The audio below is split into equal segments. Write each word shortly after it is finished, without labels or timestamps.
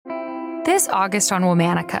This August on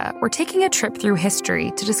Womanica, we're taking a trip through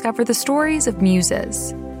history to discover the stories of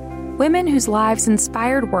Muses, women whose lives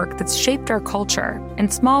inspired work that's shaped our culture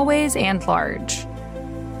in small ways and large.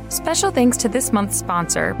 Special thanks to this month's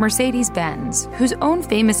sponsor, Mercedes-Benz, whose own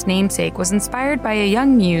famous namesake was inspired by a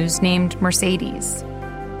young muse named Mercedes.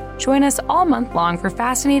 Join us all month long for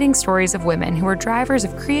fascinating stories of women who are drivers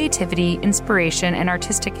of creativity, inspiration, and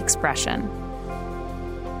artistic expression.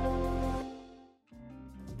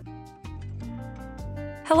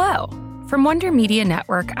 Hello! From Wonder Media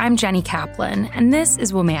Network, I'm Jenny Kaplan, and this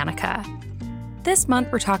is Womanica. This month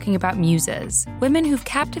we're talking about muses, women who've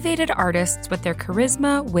captivated artists with their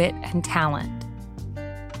charisma, wit, and talent.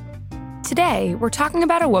 Today, we're talking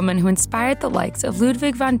about a woman who inspired the likes of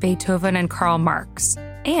Ludwig van Beethoven and Karl Marx,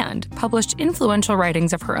 and published influential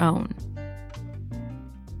writings of her own.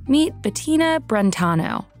 Meet Bettina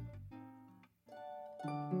Brentano.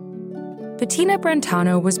 Bettina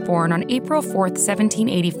Brentano was born on April 4,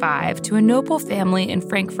 1785, to a noble family in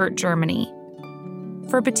Frankfurt, Germany.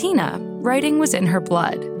 For Bettina, writing was in her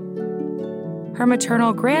blood. Her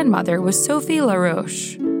maternal grandmother was Sophie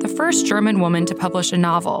Laroche, the first German woman to publish a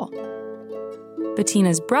novel.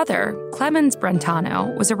 Bettina's brother, Clemens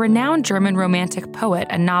Brentano, was a renowned German romantic poet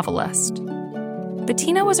and novelist.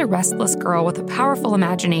 Bettina was a restless girl with a powerful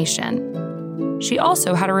imagination. She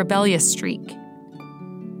also had a rebellious streak.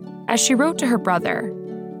 As she wrote to her brother,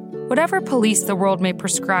 "Whatever police the world may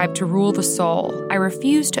prescribe to rule the soul, I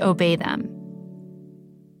refuse to obey them."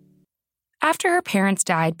 After her parents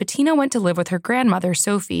died, Bettina went to live with her grandmother,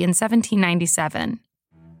 Sophie, in 1797.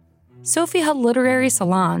 Sophie held literary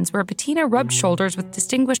salons where Bettina rubbed shoulders with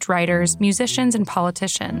distinguished writers, musicians, and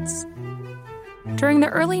politicians. During the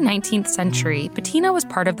early 19th century, Bettina was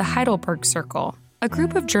part of the Heidelberg Circle, a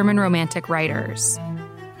group of German Romantic writers.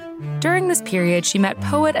 During this period, she met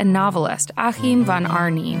poet and novelist Achim von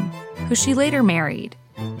Arnim, who she later married.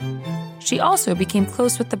 She also became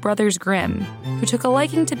close with the brothers Grimm, who took a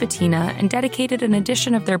liking to Bettina and dedicated an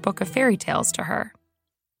edition of their book of fairy tales to her.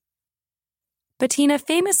 Bettina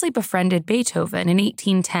famously befriended Beethoven in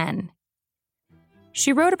 1810.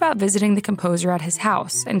 She wrote about visiting the composer at his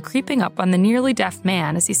house and creeping up on the nearly deaf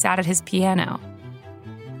man as he sat at his piano.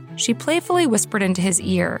 She playfully whispered into his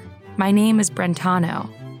ear, "My name is Brentano."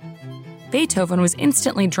 Beethoven was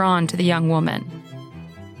instantly drawn to the young woman.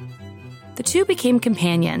 The two became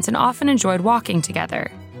companions and often enjoyed walking together.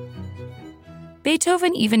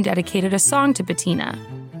 Beethoven even dedicated a song to Bettina.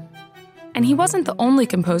 And he wasn't the only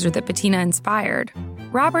composer that Bettina inspired.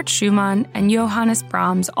 Robert Schumann and Johannes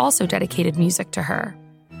Brahms also dedicated music to her.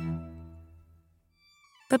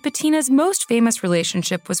 But Bettina's most famous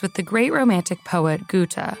relationship was with the great Romantic poet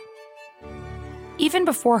Goethe. Even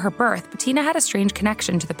before her birth, Bettina had a strange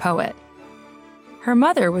connection to the poet. Her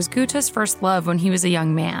mother was Goethe's first love when he was a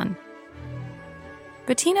young man.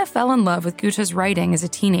 Bettina fell in love with Goethe's writing as a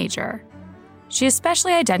teenager. She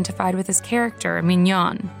especially identified with his character,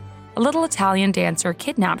 Mignon, a little Italian dancer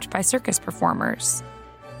kidnapped by circus performers.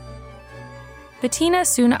 Bettina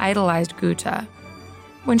soon idolized Goethe.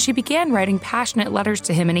 When she began writing passionate letters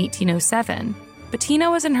to him in 1807,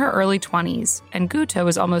 Bettina was in her early 20s, and Goethe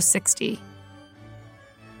was almost 60.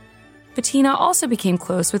 Bettina also became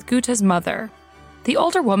close with Goethe's mother. The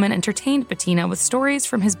older woman entertained Bettina with stories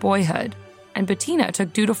from his boyhood, and Bettina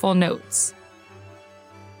took dutiful notes.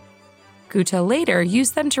 Goethe later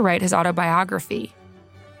used them to write his autobiography.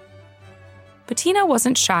 Bettina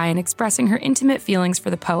wasn't shy in expressing her intimate feelings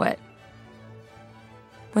for the poet.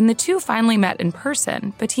 When the two finally met in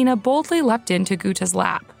person, Bettina boldly leapt into Goethe's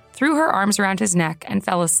lap, threw her arms around his neck, and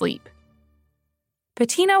fell asleep.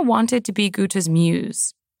 Bettina wanted to be Goethe's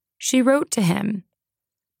muse. She wrote to him,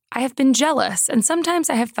 "I have been jealous, and sometimes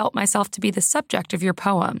I have felt myself to be the subject of your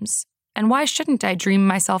poems. And why shouldn't I dream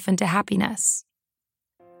myself into happiness?"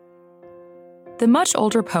 The much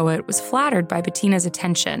older poet was flattered by Bettina's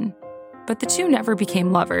attention, but the two never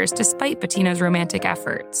became lovers despite Bettina's romantic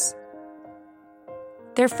efforts.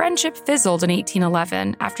 Their friendship fizzled in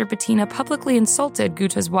 1811 after Bettina publicly insulted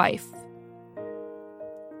Goethe's wife.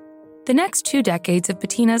 The next 2 decades of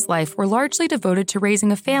Bettina's life were largely devoted to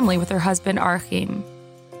raising a family with her husband Arnim.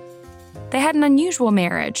 They had an unusual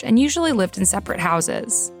marriage and usually lived in separate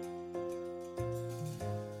houses.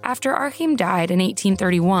 After Arnim died in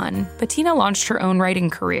 1831, Bettina launched her own writing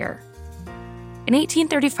career. In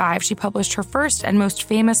 1835, she published her first and most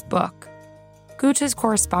famous book, Goethe's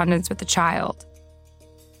Correspondence with a Child.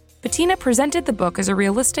 Bettina presented the book as a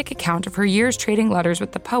realistic account of her years trading letters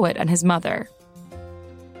with the poet and his mother.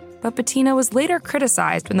 But Bettina was later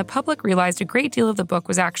criticized when the public realized a great deal of the book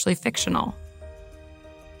was actually fictional.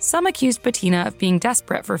 Some accused Bettina of being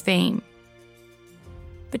desperate for fame.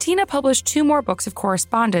 Bettina published 2 more books of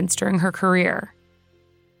correspondence during her career.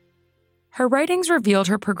 Her writings revealed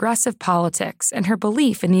her progressive politics and her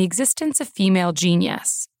belief in the existence of female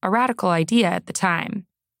genius, a radical idea at the time.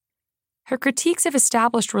 Her critiques of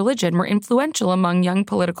established religion were influential among young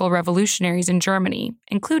political revolutionaries in Germany,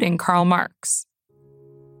 including Karl Marx.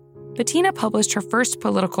 Bettina published her first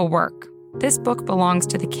political work. This book belongs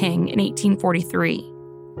to the king in 1843.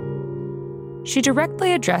 She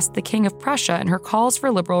directly addressed the King of Prussia in her calls for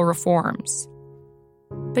liberal reforms.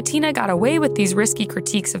 Bettina got away with these risky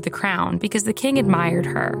critiques of the crown because the king admired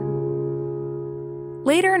her.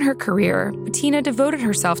 Later in her career, Bettina devoted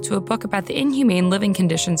herself to a book about the inhumane living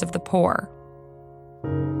conditions of the poor.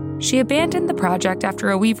 She abandoned the project after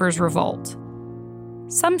a weavers' revolt.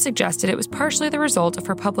 Some suggested it was partially the result of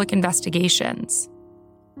her public investigations.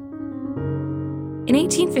 In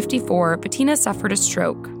 1854, Bettina suffered a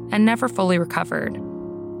stroke and never fully recovered.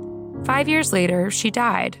 5 years later, she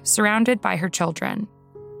died, surrounded by her children.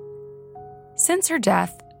 Since her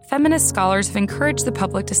death, feminist scholars have encouraged the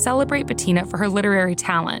public to celebrate Bettina for her literary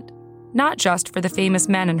talent, not just for the famous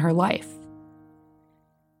men in her life.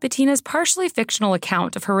 Bettina's partially fictional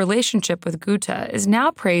account of her relationship with Goethe is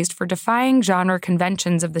now praised for defying genre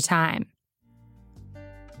conventions of the time.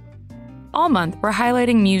 All month, we're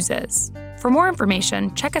highlighting Muses. For more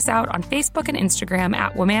information, check us out on Facebook and Instagram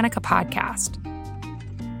at Womanica Podcast.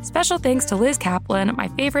 Special thanks to Liz Kaplan, my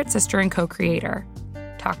favorite sister and co-creator.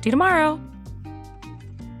 Talk to you tomorrow.